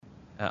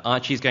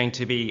Archie's going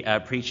to be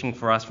preaching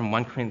for us from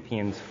 1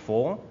 Corinthians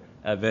 4,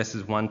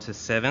 verses 1 to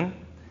 7.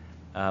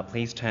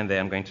 Please turn there.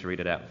 I'm going to read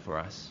it out for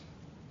us.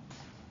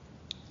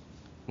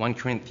 1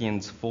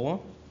 Corinthians 4,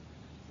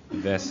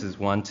 verses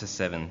 1 to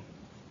 7.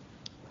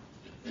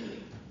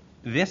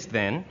 This,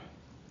 then,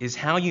 is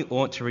how you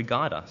ought to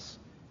regard us,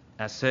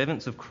 as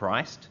servants of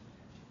Christ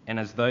and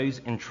as those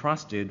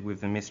entrusted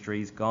with the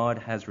mysteries God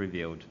has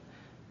revealed.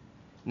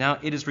 Now,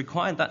 it is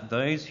required that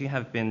those who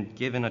have been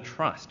given a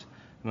trust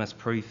must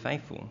prove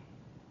faithful.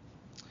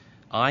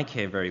 I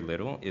care very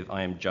little if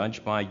I am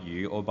judged by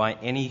you or by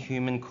any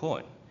human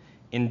court.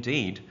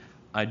 Indeed,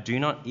 I do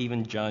not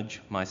even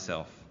judge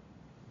myself.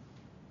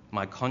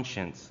 My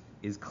conscience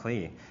is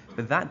clear,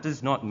 but that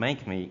does not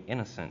make me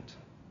innocent.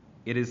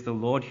 It is the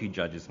Lord who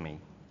judges me.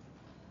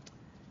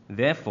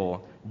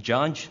 Therefore,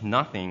 judge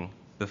nothing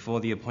before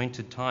the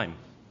appointed time.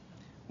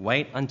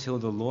 Wait until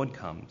the Lord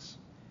comes.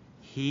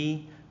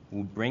 He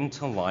will bring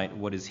to light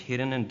what is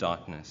hidden in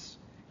darkness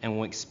and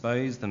will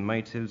expose the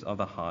motives of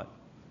the heart.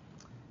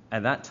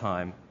 At that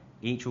time,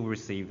 each will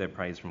receive their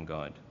praise from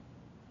God.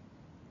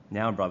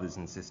 Now, brothers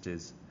and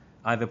sisters,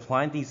 I've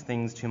applied these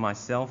things to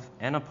myself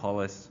and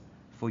Apollos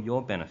for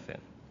your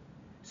benefit,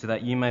 so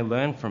that you may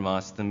learn from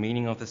us the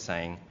meaning of the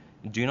saying,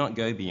 do not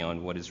go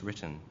beyond what is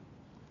written.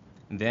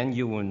 Then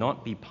you will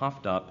not be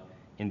puffed up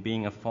in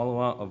being a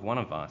follower of one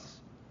of us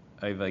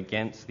over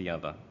against the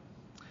other.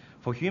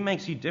 For who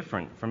makes you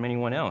different from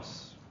anyone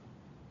else?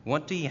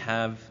 What do you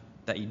have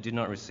that you did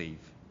not receive?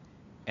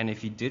 And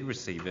if you did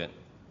receive it,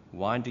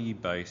 why do you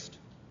boast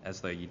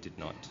as though you did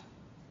not?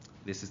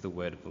 This is the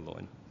word of the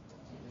Lord.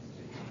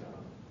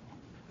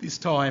 This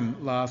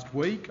time last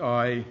week,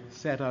 I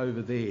sat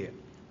over there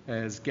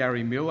as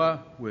Gary Miller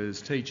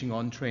was teaching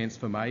on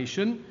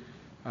transformation,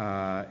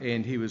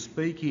 and he was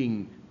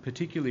speaking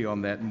particularly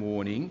on that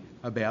morning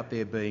about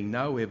there being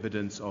no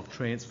evidence of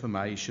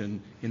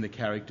transformation in the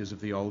characters of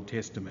the Old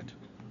Testament.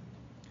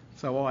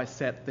 So I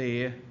sat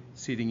there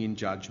sitting on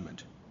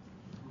judgment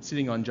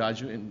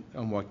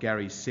on what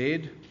Gary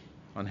said,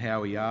 on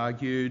how he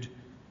argued,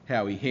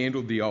 how he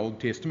handled the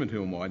Old Testament,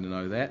 who am I to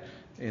know that,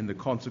 and the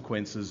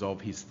consequences of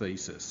his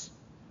thesis.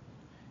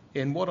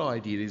 And what I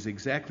did is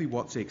exactly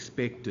what's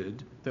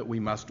expected that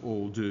we must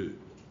all do,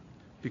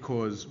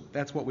 because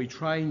that's what we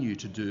train you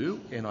to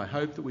do, and I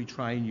hope that we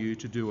train you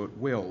to do it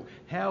well.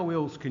 How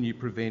else can you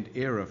prevent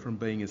error from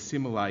being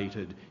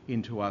assimilated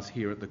into us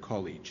here at the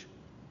college?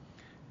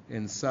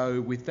 And so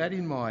with that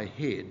in my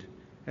head,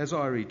 as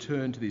I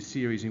return to this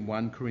series in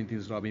 1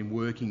 Corinthians that I've been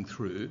working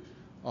through,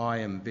 I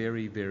am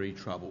very, very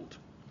troubled.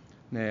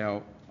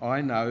 Now,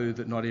 I know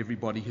that not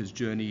everybody has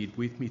journeyed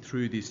with me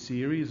through this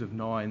series of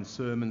 9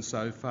 sermons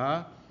so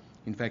far.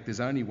 In fact, there's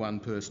only one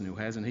person who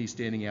has, and he's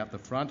standing out the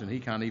front, and he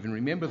can't even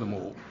remember them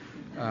all.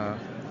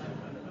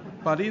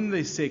 But in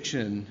this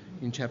section,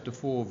 in chapter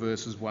 4,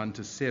 verses 1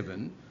 to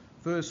 7,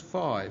 verse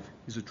 5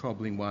 is a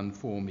troubling one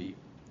for me.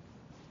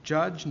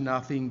 Judge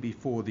nothing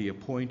before the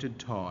appointed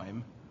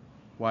time.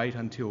 Wait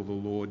until the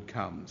Lord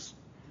comes.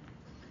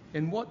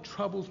 And what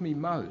troubles me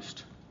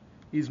most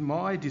is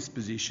my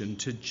disposition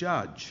to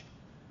judge.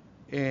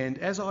 And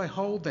as I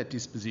hold that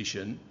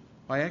disposition,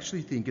 I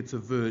actually think it's a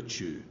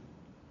virtue.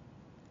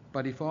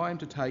 But if I am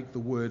to take the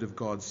word of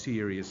God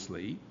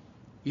seriously,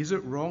 is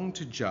it wrong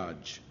to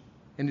judge?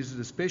 And is it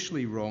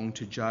especially wrong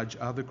to judge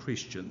other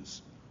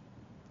Christians?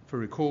 For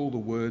recall the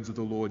words of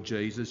the Lord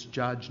Jesus,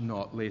 judge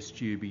not lest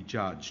you be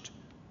judged.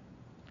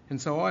 And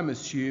so I'm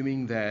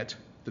assuming that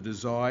the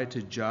desire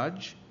to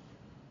judge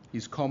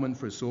is common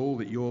for us all,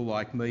 that you're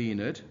like me in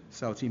it.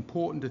 So it's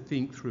important to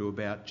think through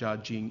about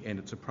judging and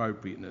its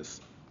appropriateness.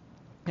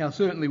 Now,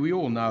 certainly we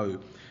all know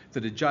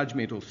that a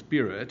judgmental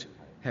spirit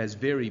has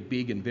very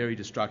big and very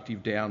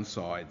destructive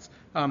downsides.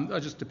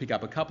 Just to pick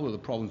up a couple of the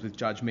problems with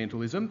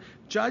judgmentalism,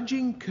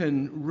 judging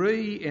can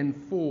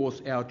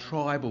reinforce our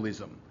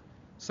tribalism.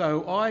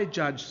 So I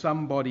judge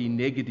somebody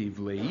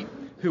negatively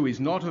who is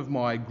not of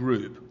my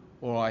group,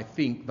 or I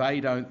think they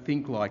don't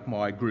think like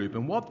my group.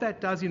 And what that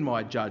does in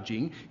my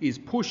judging is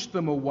push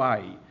them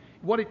away.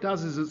 What it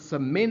does is it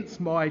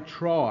cements my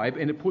tribe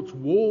and it puts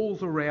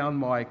walls around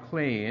my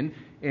clan,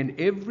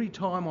 and every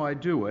time I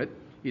do it,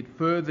 it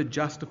further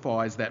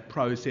justifies that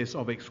process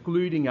of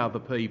excluding other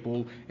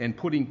people and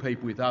putting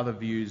people with other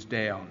views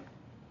down.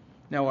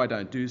 Now, I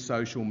don't do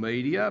social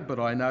media, but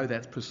I know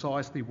that's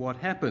precisely what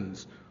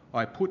happens.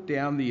 I put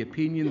down the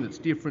opinion that's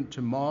different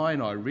to mine,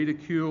 I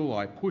ridicule,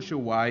 I push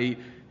away,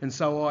 and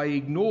so I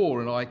ignore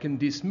and I can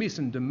dismiss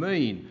and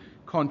demean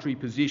contrary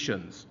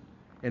positions.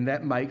 And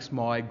that makes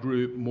my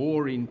group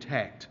more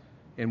intact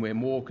and we're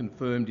more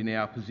confirmed in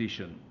our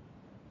position.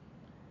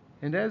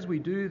 And as we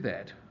do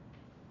that,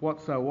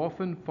 what so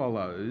often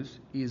follows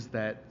is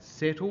that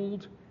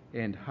settled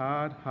and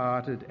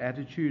hard-hearted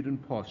attitude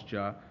and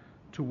posture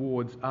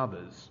towards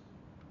others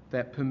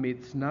that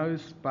permits no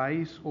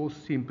space or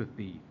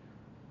sympathy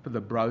for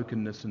the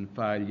brokenness and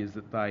failures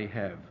that they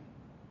have,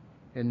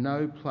 and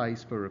no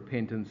place for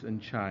repentance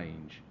and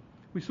change,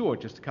 We saw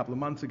it just a couple of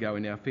months ago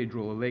in our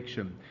federal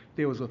election.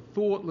 There was a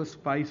thoughtless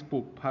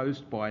Facebook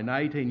post by an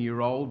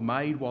 18-year-old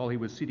made while he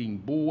was sitting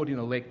bored in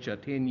a lecture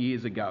 10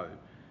 years ago.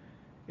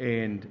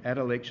 And at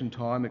election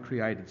time, it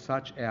created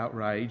such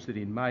outrage that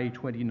in May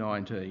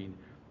 2019,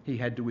 he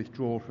had to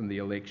withdraw from the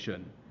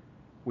election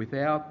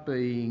without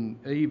being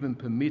even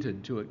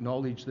permitted to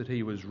acknowledge that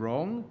he was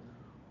wrong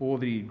or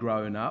that he'd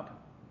grown up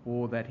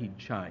or that he'd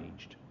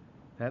changed.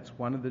 That's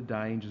one of the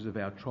dangers of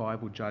our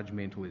tribal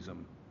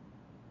judgmentalism.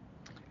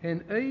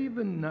 And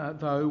even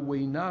though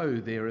we know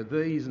there are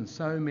these and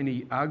so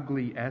many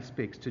ugly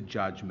aspects to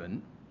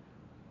judgment,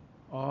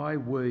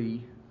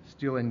 we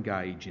still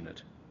engage in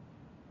it.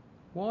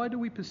 Why do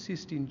we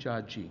persist in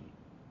judging?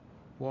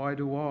 Why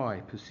do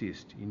I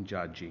persist in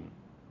judging?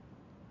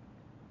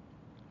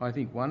 I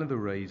think one of the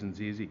reasons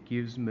is it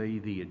gives me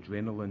the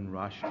adrenaline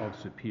rush of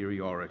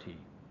superiority.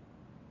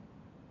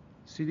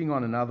 Sitting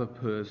on another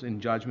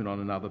person, judgment on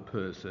another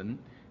person,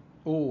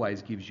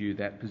 always gives you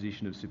that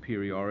position of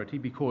superiority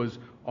because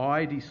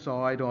I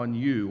decide on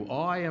you.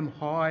 I am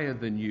higher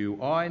than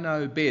you. I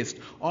know best.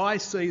 I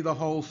see the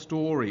whole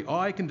story.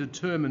 I can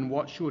determine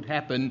what should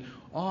happen.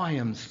 I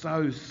am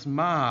so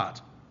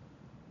smart.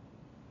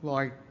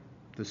 Like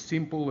the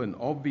simple and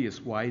obvious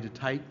way to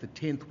take the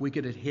 10th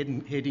wicket at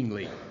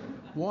Headingley.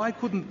 Why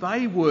couldn't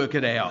they work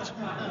it out?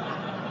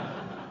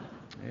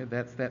 Yeah,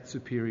 that's that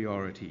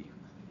superiority.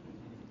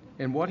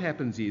 And what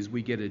happens is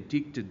we get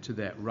addicted to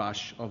that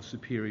rush of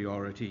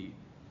superiority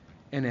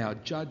and our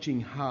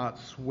judging heart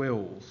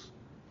swells,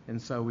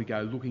 and so we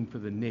go looking for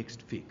the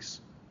next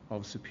fix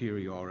of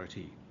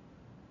superiority.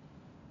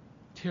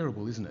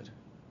 Terrible, isn't it?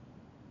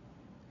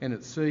 And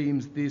it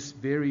seems this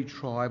very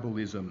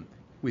tribalism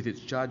with its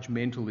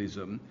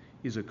judgmentalism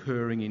is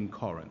occurring in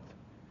Corinth.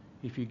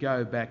 If you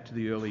go back to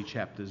the early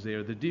chapters, there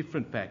are the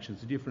different factions,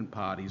 the different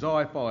parties.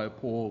 I follow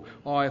Paul,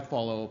 I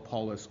follow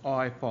Apollos,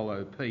 I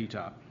follow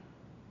Peter.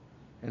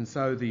 And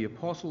so the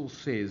apostle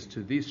says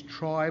to this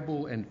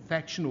tribal and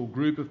factional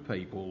group of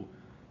people,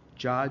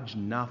 judge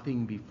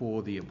nothing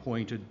before the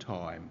appointed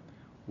time.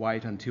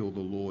 Wait until the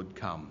Lord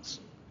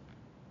comes.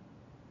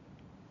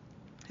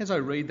 As I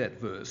read that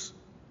verse,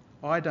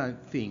 I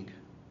don't think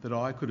that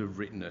I could have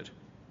written it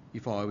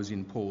if I was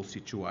in Paul's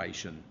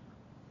situation.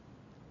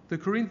 The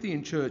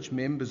Corinthian church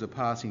members are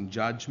passing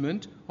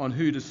judgment on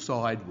who to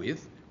side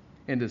with,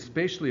 and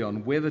especially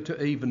on whether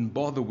to even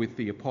bother with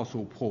the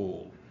Apostle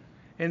Paul.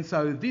 And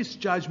so this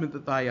judgment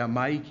that they are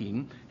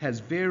making has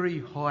very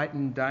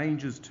heightened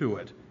dangers to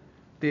it.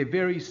 Their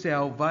very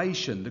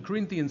salvation, the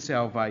Corinthian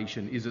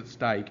salvation, is at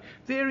stake.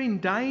 They're in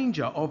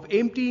danger of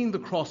emptying the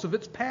cross of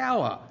its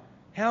power.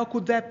 How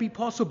could that be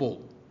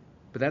possible?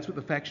 But that's what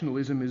the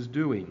factionalism is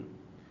doing.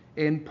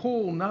 And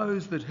Paul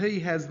knows that he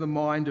has the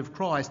mind of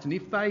Christ, and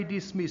if they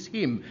dismiss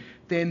him,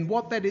 then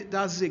what that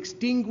does is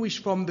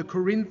extinguish from the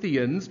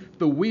Corinthians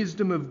the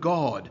wisdom of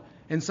God,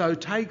 and so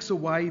takes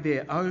away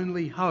their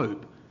only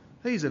hope.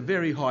 These are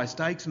very high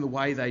stakes in the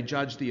way they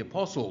judge the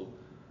apostle.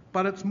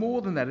 But it's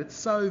more than that, it's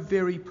so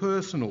very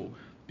personal,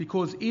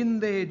 because in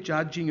their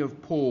judging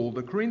of Paul,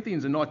 the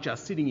Corinthians are not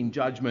just sitting in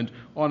judgment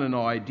on an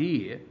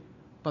idea,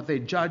 but they're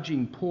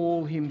judging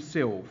Paul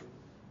himself.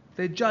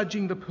 They're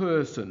judging the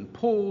person,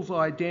 Paul's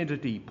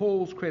identity,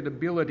 Paul's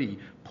credibility,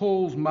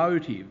 Paul's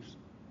motives.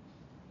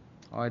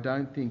 I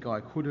don't think I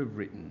could have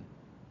written,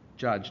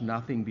 judge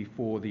nothing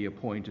before the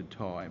appointed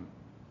time.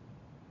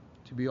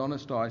 To be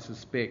honest, I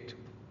suspect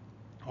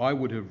I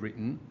would have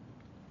written,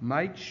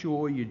 make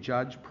sure you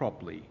judge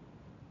properly.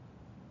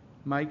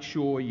 Make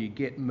sure you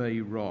get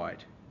me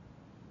right.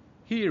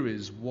 Here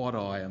is what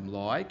I am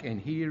like, and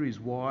here is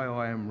why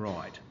I am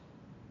right.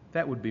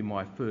 That would be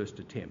my first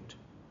attempt.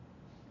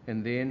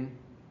 And then,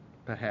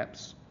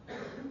 perhaps,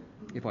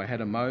 if I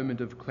had a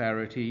moment of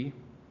clarity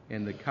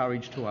and the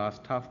courage to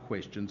ask tough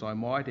questions, I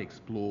might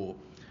explore,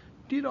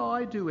 did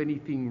I do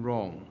anything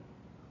wrong?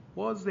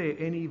 Was there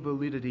any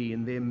validity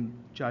in them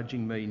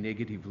judging me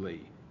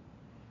negatively?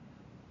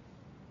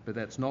 But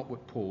that's not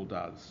what Paul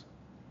does.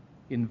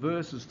 In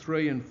verses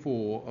 3 and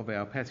 4 of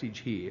our passage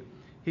here,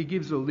 he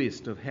gives a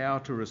list of how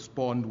to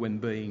respond when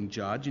being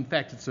judged. In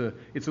fact, it's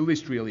a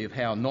list really of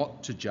how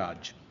not to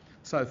judge.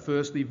 So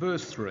firstly,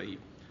 verse 3,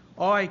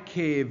 I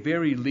care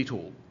very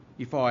little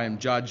if I am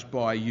judged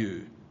by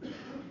you.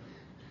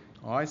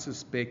 I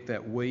suspect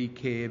that we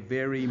care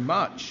very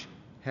much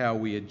how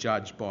we are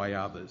judged by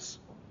others.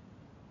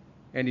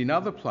 And in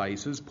other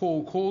places,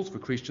 Paul calls for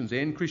Christians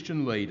and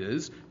Christian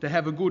leaders to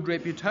have a good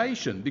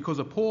reputation, because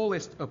a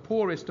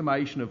poor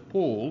estimation of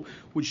Paul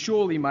would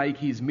surely make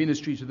his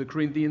ministry to the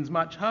Corinthians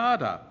much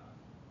harder.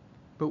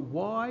 But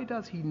why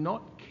does he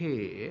not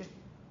care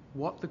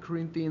what the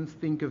Corinthians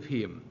think of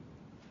him?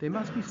 There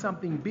must be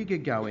something bigger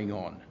going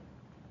on.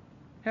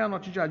 How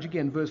not to judge?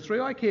 Again, verse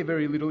 3, I care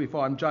very little if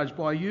I'm judged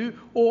by you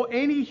or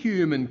any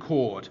human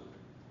court.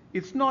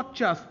 It's not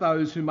just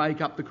those who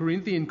make up the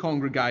Corinthian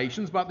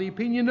congregations, but the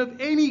opinion of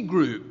any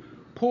group.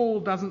 Paul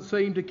doesn't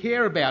seem to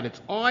care about it.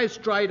 It's eyes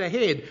straight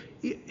ahead,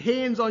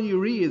 hands on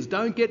your ears,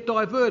 don't get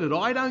diverted.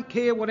 I don't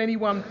care what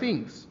anyone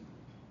thinks.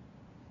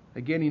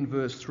 Again in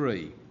verse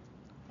 3,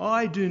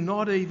 I do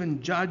not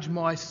even judge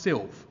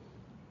myself.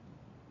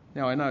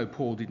 Now, I know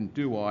Paul didn't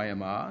do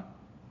IMR,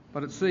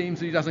 but it seems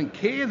that he doesn't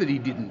care that he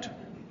didn't.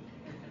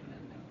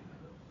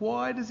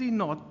 Why does he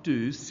not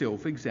do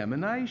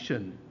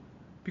self-examination?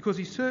 Because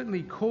he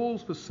certainly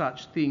calls for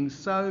such things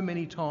so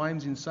many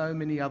times in so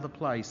many other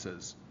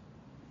places.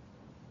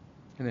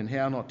 And then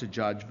how not to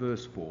judge,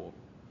 verse 4.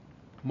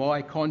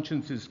 My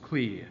conscience is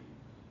clear,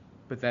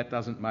 but that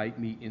doesn't make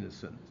me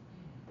innocent.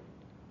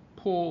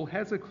 Paul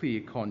has a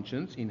clear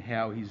conscience in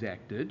how he's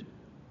acted,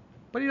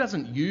 but he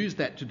doesn't use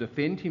that to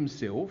defend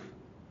himself,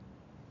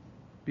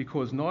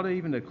 because not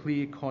even a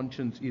clear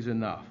conscience is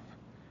enough.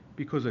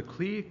 Because a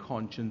clear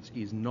conscience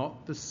is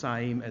not the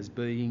same as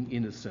being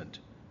innocent.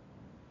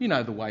 You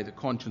know the way that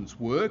conscience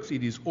works.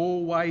 It is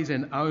always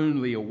and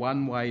only a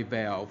one-way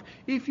valve.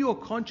 If your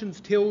conscience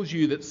tells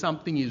you that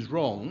something is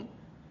wrong,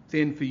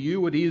 then for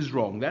you it is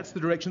wrong. That's the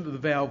direction that the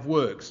valve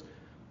works.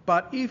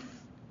 But if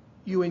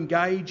you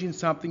engage in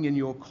something and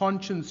your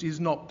conscience is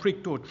not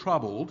pricked or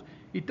troubled,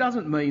 it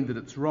doesn't mean that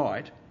it's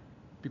right,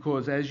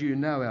 because as you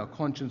know, our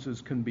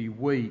consciences can be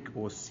weak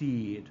or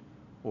seared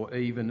or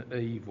even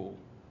evil.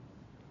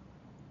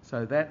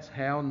 So that's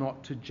how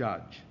not to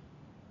judge.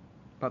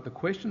 But the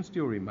question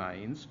still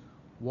remains,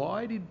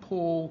 why did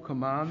Paul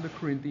command the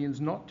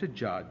Corinthians not to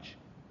judge?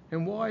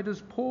 And why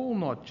does Paul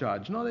not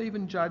judge, not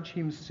even judge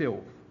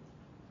himself?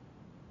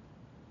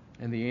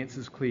 And the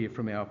answer's clear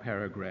from our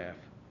paragraph.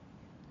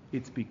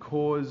 It's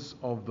because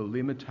of the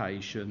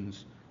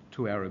limitations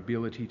to our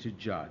ability to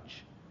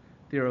judge.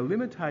 There are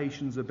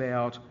limitations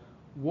about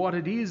what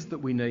it is that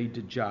we need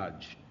to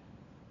judge,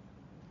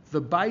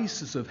 the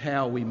basis of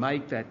how we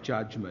make that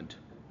judgment,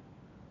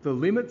 the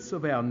limits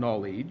of our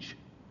knowledge,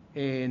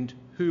 and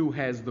who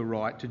has the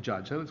right to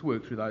judge. So let's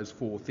work through those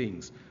four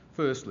things.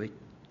 Firstly,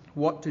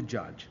 what to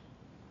judge.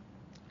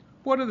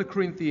 What are the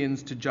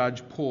Corinthians to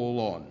judge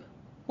Paul on?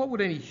 What would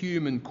any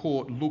human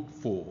court look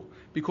for?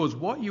 Because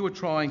what you are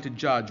trying to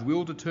judge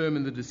will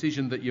determine the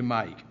decision that you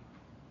make.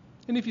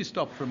 And if you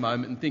stop for a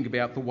moment and think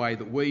about the way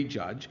that we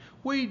judge,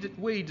 we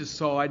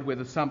decide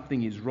whether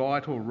something is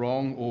right or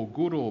wrong or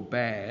good or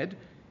bad,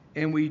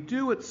 and we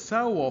do it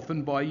so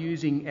often by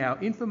using our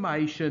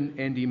information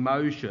and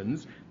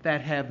emotions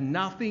that have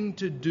nothing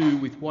to do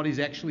with what is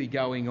actually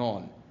going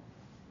on.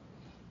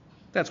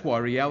 That's why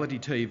reality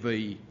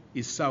TV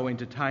is so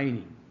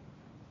entertaining.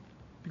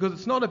 Because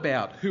it's not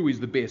about who is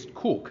the best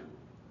cook.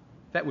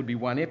 That would be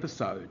one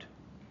episode.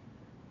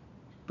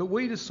 But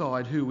we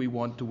decide who we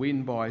want to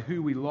win by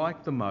who we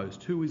like the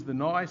most, who is the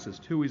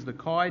nicest, who is the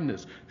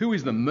kindest, who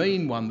is the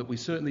mean one that we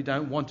certainly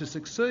don't want to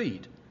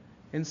succeed.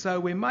 And so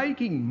we're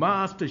making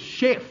master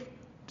chef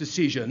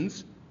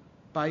decisions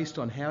based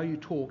on how you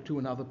talk to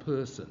another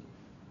person.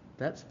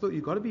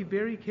 You've got to be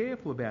very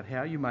careful about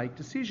how you make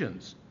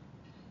decisions.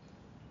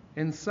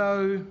 And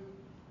so,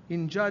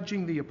 in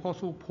judging the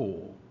Apostle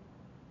Paul,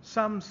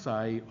 some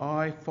say,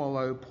 I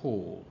follow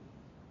Paul.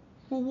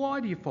 Well, why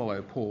do you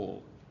follow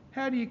Paul?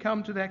 How do you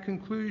come to that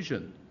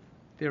conclusion?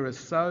 There are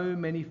so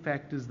many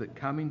factors that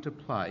come into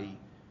play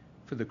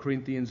for the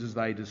Corinthians as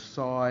they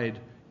decide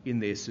in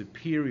their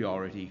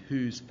superiority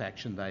whose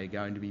faction they are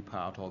going to be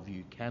part of.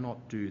 You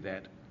cannot do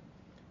that.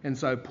 And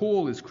so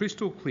Paul is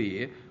crystal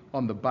clear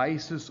on the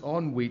basis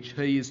on which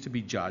he is to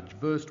be judged.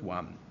 Verse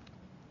 1.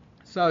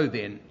 So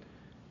then,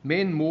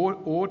 men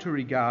ought to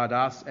regard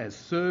us as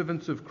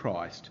servants of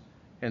Christ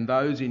and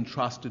those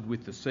entrusted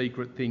with the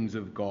secret things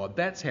of God.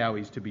 That's how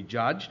he's to be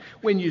judged.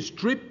 When you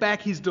strip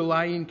back his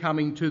delay in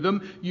coming to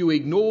them, you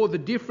ignore the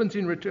difference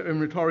in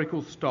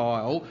rhetorical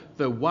style.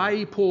 The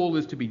way Paul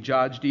is to be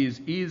judged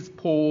is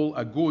Paul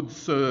a good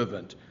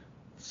servant?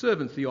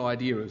 Servant's the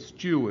idea of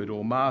steward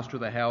or master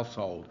of the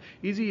household.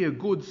 Is he a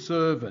good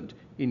servant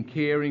in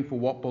caring for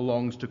what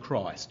belongs to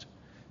Christ?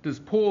 Does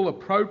Paul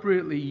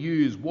appropriately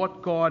use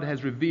what God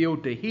has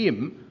revealed to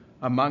him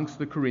amongst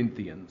the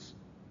Corinthians?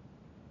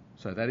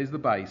 So that is the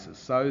basis.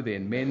 So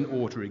then, men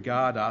ought to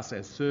regard us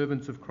as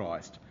servants of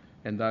Christ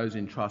and those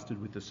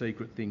entrusted with the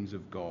secret things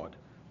of God.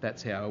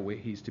 That's how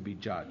he's to be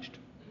judged.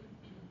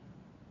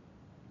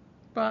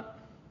 But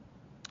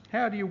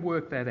how do you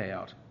work that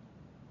out?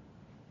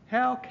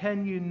 How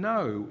can you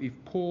know if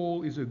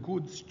Paul is a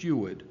good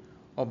steward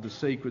of the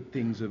secret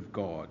things of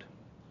God?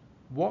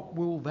 What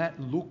will that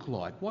look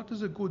like? What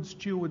does a good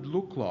steward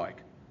look like?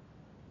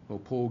 Well,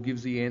 Paul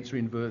gives the answer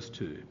in verse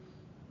 2.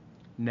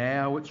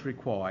 Now it's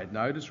required,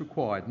 notice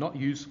required, not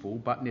useful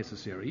but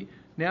necessary.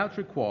 Now it's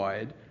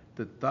required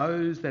that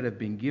those that have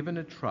been given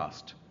a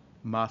trust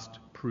must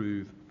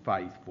prove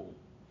faithful.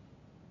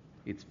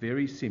 It's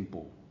very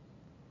simple.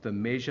 The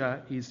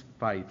measure is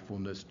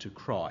faithfulness to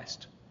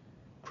Christ.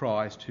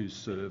 Christ whose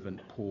servant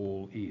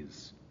Paul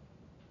is.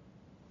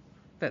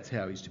 That's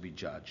how he's to be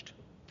judged.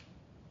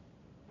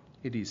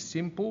 It is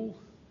simple,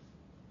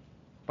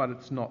 but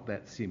it's not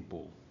that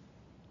simple.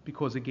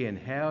 Because again,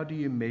 how do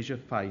you measure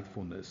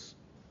faithfulness?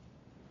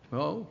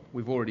 Well,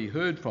 we've already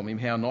heard from him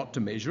how not to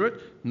measure it,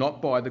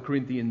 not by the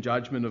Corinthian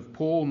judgment of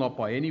Paul, not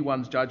by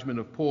anyone's judgment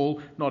of Paul,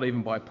 not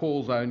even by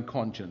Paul's own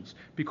conscience,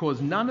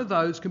 because none of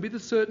those can be the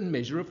certain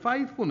measure of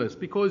faithfulness,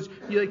 because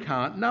you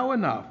can't know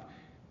enough,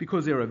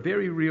 because there are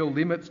very real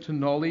limits to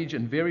knowledge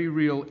and very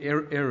real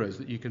errors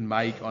that you can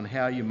make on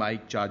how you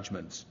make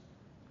judgments.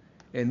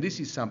 And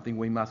this is something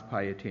we must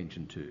pay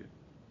attention to.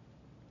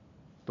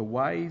 The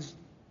ways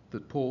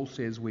that Paul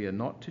says we are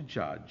not to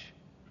judge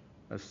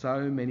are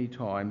so many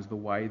times the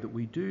way that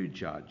we do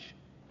judge,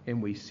 and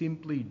we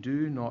simply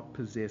do not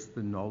possess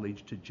the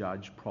knowledge to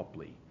judge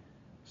properly.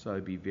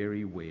 So be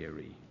very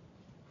wary.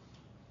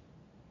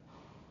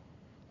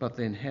 But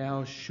then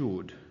how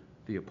should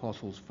the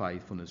apostles'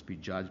 faithfulness be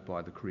judged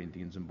by the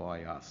Corinthians and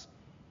by us?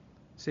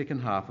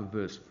 Second half of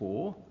verse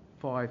 4,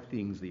 5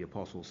 things the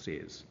apostle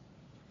says.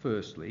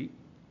 Firstly,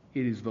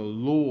 it is the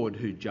Lord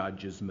who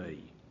judges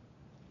me.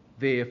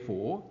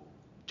 Therefore,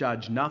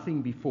 judge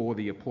nothing before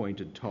the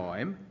appointed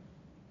time.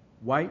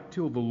 Wait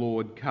till the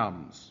Lord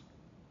comes,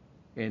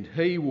 and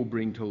he will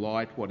bring to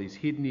light what is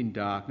hidden in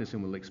darkness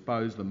and will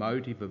expose the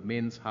motive of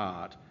men's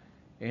heart,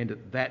 and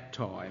at that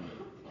time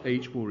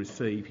each will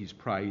receive his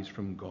praise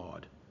from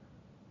God.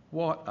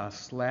 What a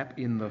slap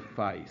in the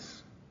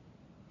face.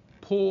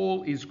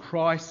 Paul is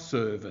Christ's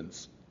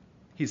servant.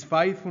 His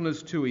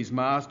faithfulness to his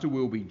master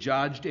will be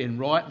judged and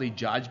rightly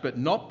judged, but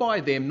not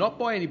by them, not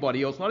by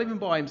anybody else, not even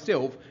by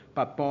himself,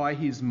 but by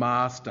his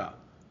master.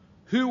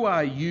 Who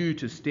are you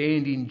to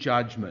stand in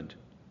judgment?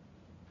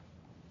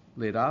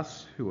 Let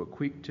us who are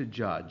quick to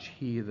judge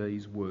hear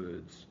these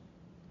words.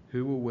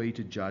 Who are we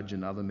to judge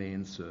another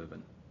man's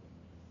servant?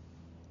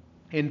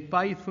 And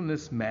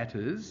faithfulness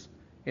matters,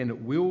 and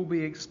it will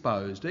be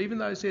exposed. Even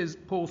though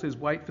Paul says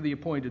wait for the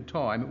appointed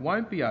time, it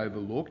won't be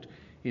overlooked.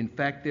 In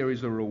fact, there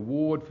is a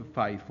reward for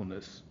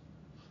faithfulness.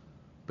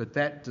 But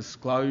that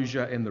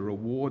disclosure and the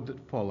reward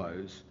that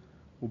follows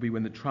will be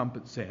when the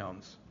trumpet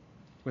sounds,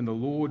 when the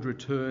Lord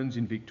returns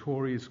in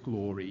victorious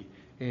glory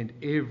and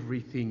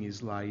everything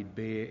is laid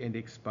bare and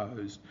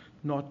exposed,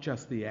 not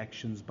just the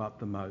actions but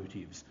the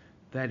motives.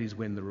 That is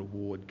when the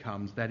reward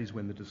comes. That is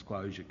when the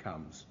disclosure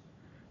comes.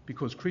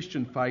 Because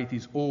Christian faith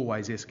is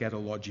always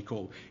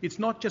eschatological. It's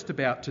not just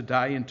about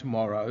today and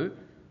tomorrow,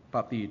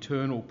 but the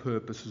eternal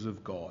purposes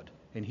of God.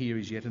 And here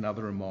is yet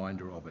another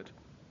reminder of it.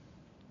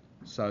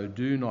 So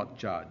do not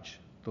judge.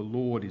 The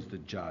Lord is the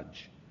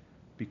judge,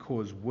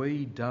 because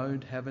we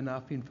don't have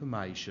enough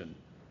information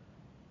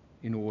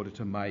in order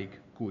to make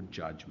good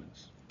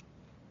judgments.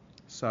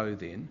 So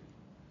then,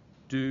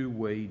 do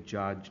we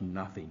judge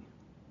nothing?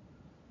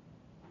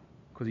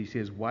 Because he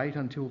says, wait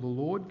until the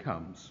Lord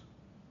comes.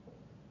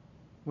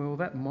 Well,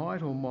 that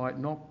might or might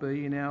not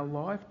be in our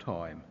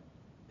lifetime.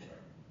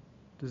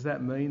 Does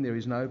that mean there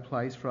is no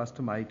place for us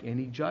to make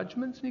any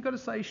judgments? And you've got to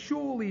say,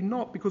 surely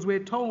not, because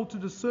we're told to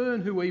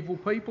discern who evil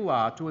people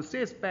are, to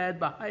assess bad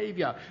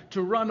behaviour,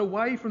 to run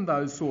away from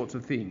those sorts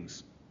of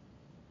things.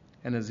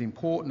 And as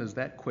important as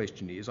that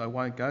question is, I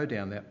won't go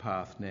down that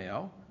path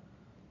now,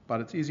 but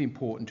it is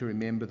important to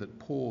remember that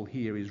Paul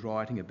here is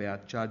writing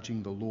about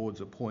judging the Lord's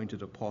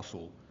appointed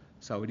apostle,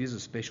 so it is a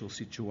special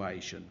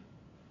situation.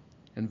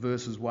 And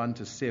verses 1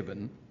 to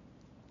 7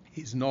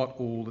 is not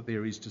all that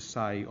there is to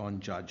say on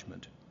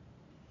judgment.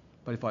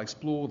 But if I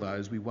explore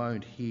those, we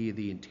won't hear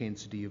the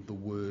intensity of the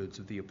words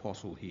of the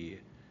apostle here.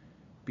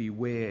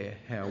 Beware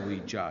how we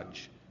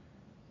judge,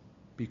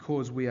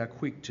 because we are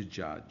quick to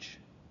judge.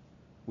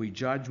 We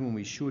judge when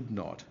we should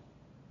not.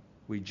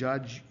 We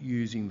judge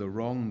using the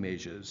wrong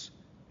measures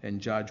and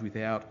judge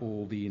without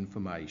all the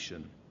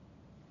information.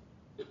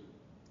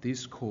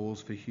 This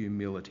calls for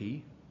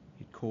humility,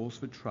 it calls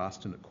for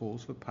trust, and it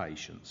calls for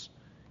patience.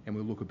 And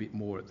we'll look a bit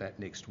more at that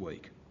next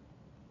week.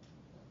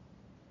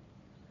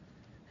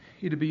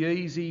 It'd be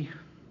easy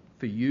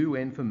for you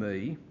and for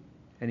me,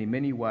 and in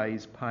many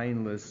ways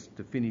painless,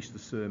 to finish the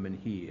sermon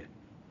here.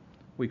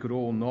 We could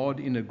all nod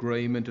in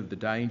agreement of the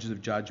dangers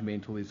of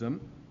judgmentalism,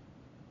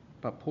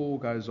 but Paul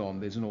goes on.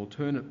 There's an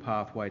alternate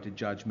pathway to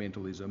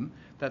judgmentalism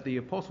that the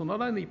apostle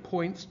not only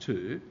points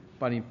to,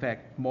 but in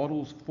fact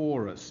models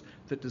for us,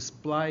 that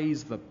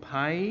displays the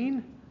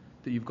pain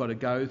that you've got to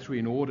go through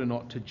in order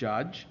not to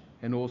judge,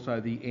 and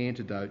also the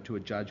antidote to a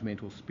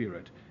judgmental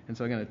spirit. And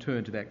so I'm going to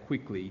turn to that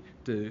quickly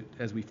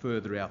as we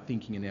further our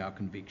thinking and our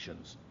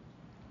convictions.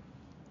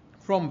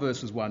 From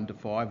verses 1 to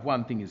 5,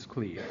 one thing is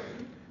clear.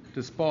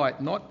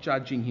 Despite not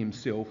judging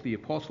himself, the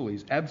apostle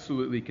is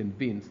absolutely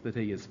convinced that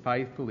he has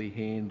faithfully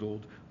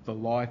handled the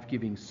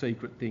life-giving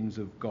secret things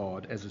of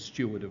God as a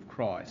steward of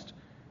Christ.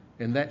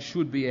 And that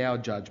should be our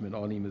judgment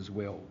on him as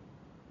well.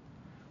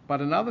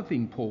 But another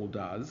thing Paul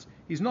does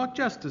is not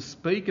just to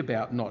speak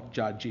about not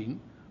judging,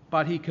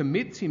 but he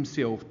commits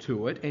himself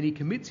to it, and he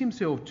commits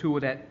himself to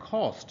it at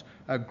cost,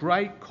 a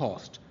great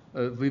cost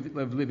of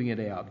living it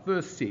out.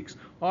 Verse 6,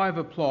 I have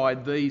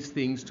applied these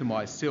things to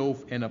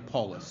myself and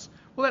Apollos.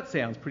 Well, that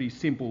sounds pretty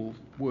simple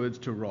words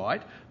to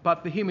write,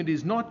 but for him it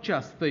is not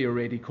just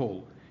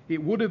theoretical.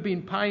 It would have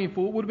been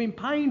painful. It would have been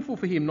painful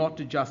for him not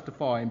to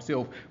justify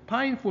himself,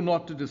 painful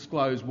not to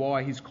disclose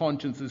why his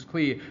conscience is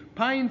clear,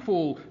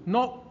 painful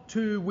not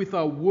to, with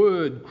a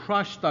word,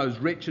 crush those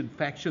wretched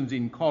factions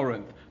in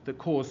Corinth that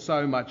caused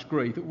so much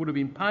grief. It would have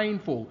been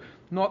painful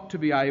not to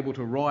be able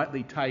to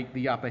rightly take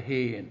the upper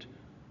hand.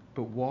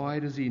 But why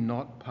does he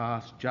not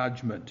pass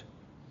judgment?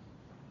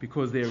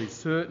 Because there is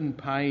certain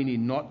pain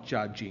in not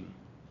judging.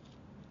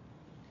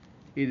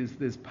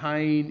 There's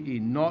pain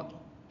in not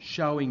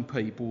showing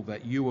people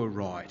that you are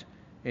right,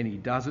 and he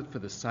does it for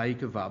the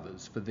sake of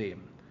others, for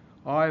them.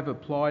 I have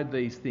applied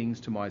these things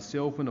to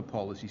myself and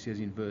Apollos, he says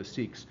in verse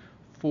 6,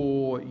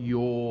 for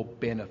your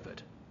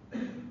benefit.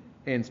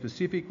 And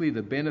specifically,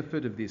 the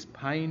benefit of this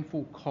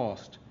painful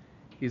cost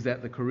is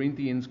that the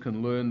Corinthians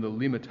can learn the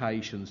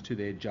limitations to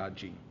their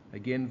judging.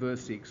 Again,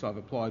 verse 6, I've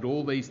applied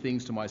all these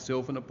things to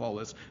myself and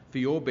Apollos for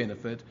your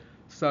benefit,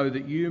 so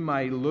that you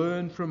may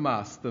learn from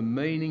us the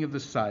meaning of the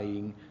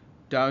saying,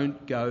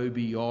 don't go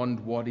beyond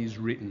what is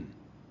written.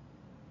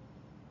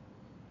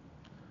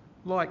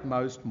 Like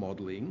most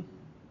modelling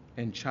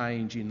and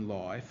change in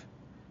life,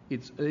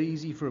 it's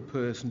easy for a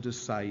person to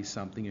say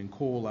something and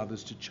call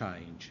others to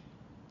change,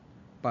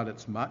 but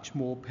it's much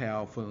more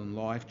powerful and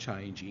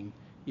life-changing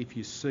if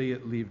you see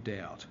it lived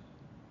out.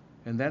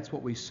 And that's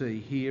what we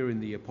see here in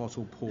the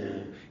Apostle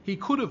Paul. He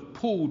could have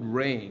pulled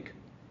rank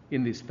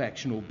in this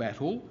factional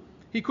battle.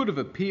 He could have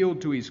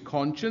appealed to his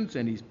conscience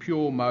and his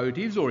pure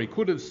motives, or he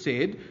could have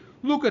said,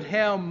 look at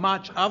how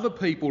much other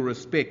people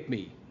respect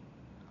me.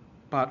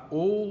 But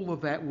all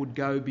of that would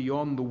go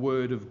beyond the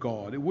word of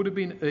God. It would have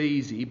been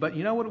easy, but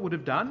you know what it would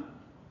have done?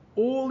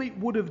 All it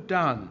would have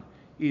done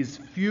is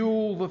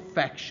fuel the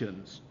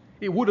factions.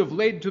 It would have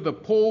led to the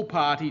Paul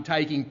party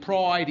taking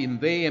pride in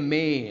their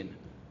man,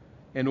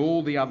 and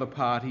all the other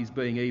parties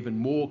being even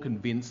more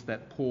convinced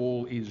that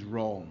Paul is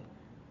wrong.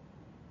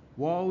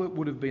 While it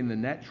would have been the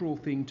natural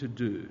thing to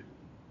do,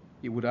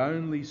 it would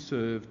only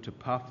serve to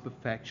puff the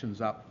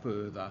factions up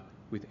further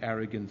with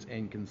arrogance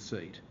and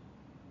conceit.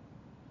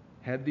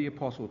 Had the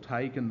apostle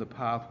taken the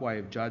pathway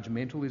of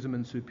judgmentalism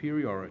and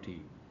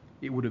superiority,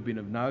 it would have been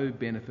of no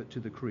benefit to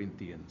the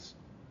Corinthians.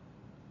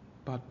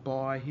 But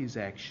by his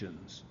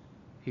actions,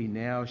 he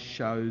now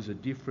shows a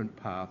different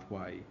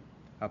pathway,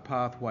 a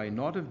pathway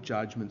not of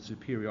judgment,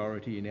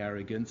 superiority and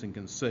arrogance and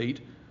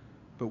conceit,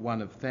 but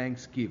one of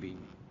thanksgiving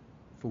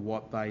for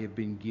what they have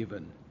been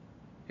given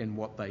and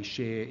what they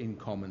share in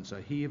common.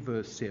 So here,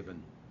 verse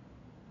 7.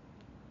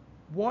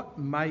 What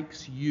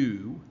makes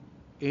you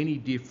any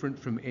different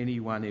from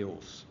anyone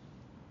else?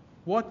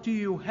 What do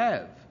you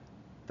have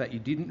that you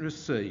didn't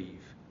receive?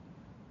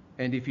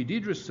 And if you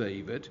did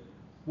receive it,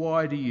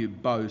 why do you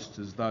boast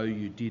as though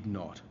you did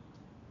not?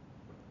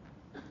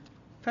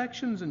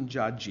 Factions and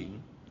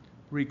judging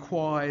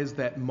requires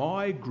that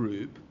my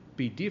group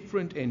be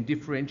different and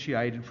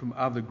differentiated from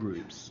other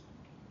groups.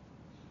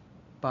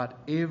 But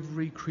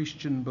every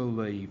Christian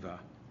believer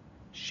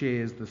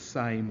shares the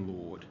same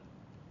Lord.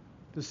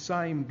 The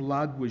same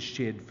blood was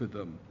shed for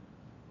them.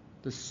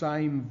 The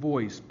same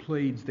voice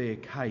pleads their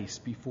case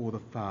before the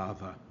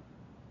Father.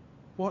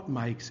 What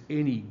makes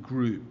any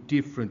group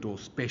different or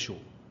special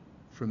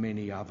from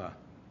any other?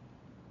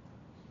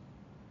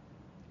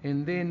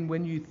 And then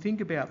when you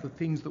think about the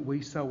things that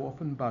we so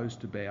often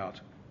boast about,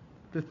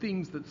 the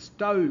things that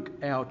stoke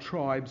our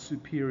tribe's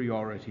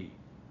superiority,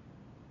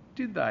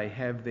 did they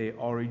have their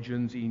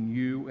origins in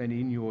you and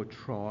in your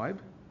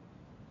tribe?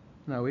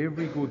 No,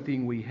 every good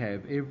thing we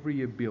have,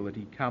 every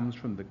ability comes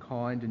from the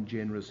kind and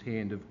generous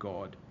hand of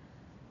God.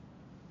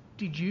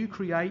 Did you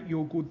create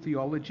your good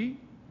theology?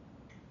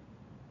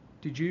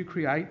 Did you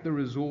create the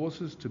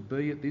resources to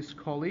be at this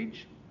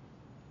college?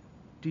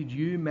 Did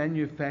you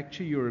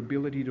manufacture your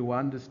ability to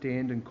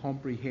understand and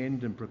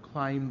comprehend and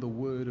proclaim the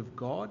Word of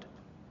God?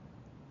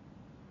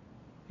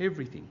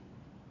 Everything.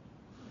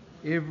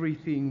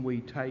 Everything we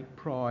take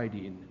pride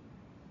in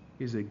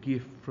is a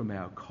gift from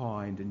our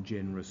kind and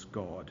generous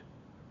God.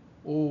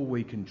 All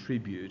we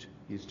contribute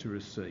is to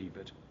receive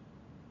it.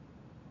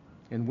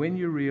 And when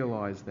you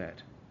realise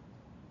that,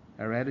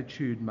 our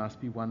attitude must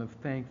be one of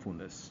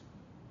thankfulness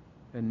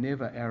and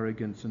never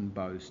arrogance and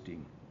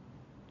boasting.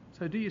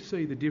 So do you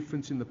see the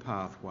difference in the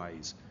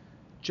pathways?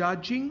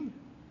 Judging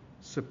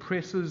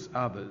suppresses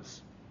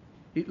others.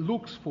 It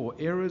looks for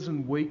errors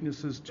and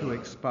weaknesses to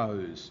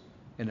expose,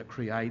 and it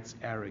creates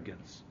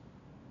arrogance.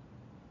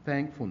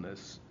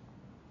 Thankfulness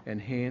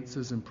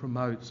enhances and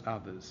promotes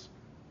others.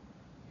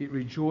 It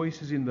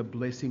rejoices in the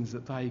blessings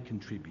that they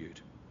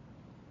contribute.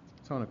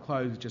 So I want to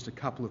close with just a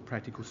couple of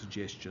practical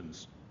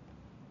suggestions.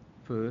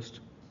 First,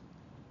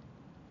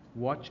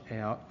 watch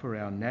out for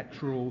our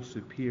natural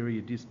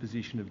superior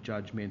disposition of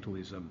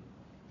judgmentalism.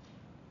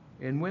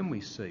 And when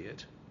we see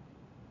it,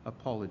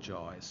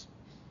 apologise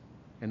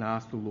and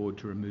ask the Lord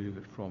to remove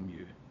it from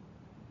you.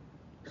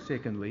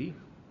 Secondly,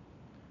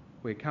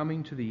 we're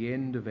coming to the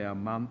end of our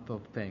month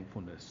of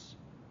thankfulness.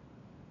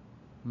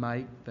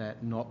 Make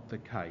that not the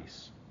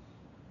case.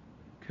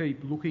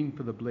 Keep looking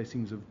for the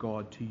blessings of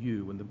God to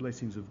you and the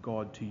blessings of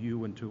God to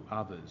you and to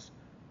others,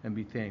 and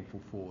be thankful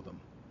for them.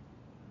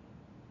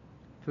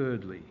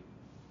 Thirdly,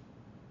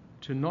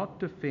 to not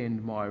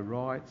defend my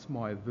rights,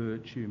 my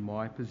virtue,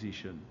 my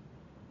position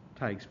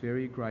takes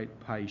very great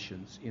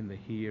patience in the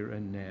here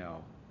and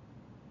now.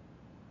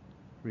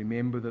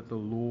 Remember that the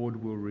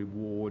Lord will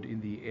reward in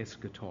the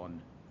eschaton.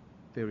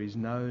 There is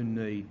no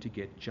need to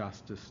get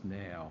justice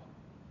now.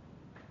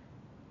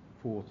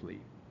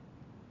 Fourthly,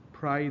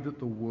 pray that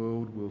the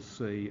world will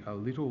see a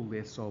little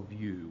less of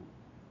you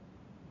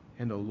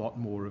and a lot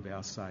more of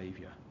our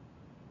Saviour.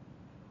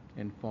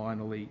 And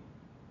finally,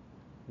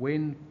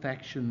 when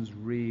factions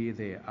rear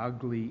their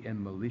ugly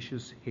and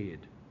malicious head,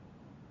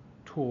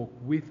 talk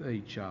with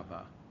each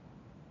other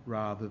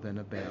rather than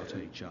about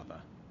each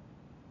other.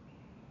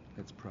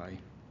 Let's pray.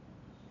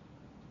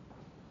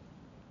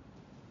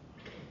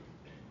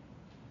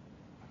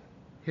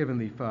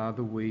 Heavenly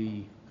Father,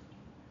 we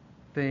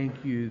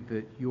thank you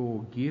that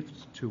your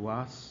gifts to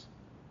us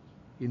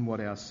in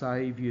what our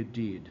Saviour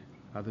did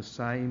are the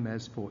same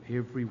as for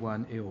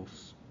everyone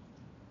else.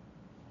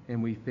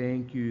 And we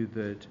thank you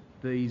that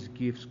these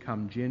gifts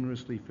come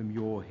generously from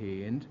your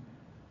hand.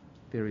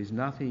 There is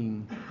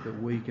nothing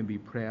that we can be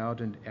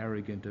proud and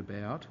arrogant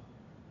about.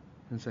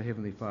 And so,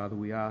 Heavenly Father,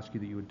 we ask you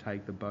that you would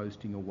take the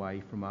boasting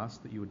away from us,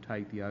 that you would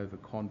take the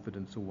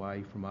overconfidence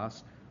away from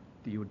us,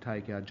 that you would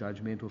take our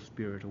judgmental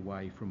spirit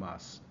away from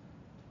us.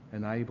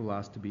 Enable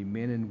us to be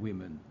men and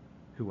women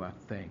who are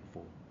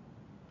thankful.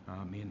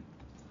 Amen.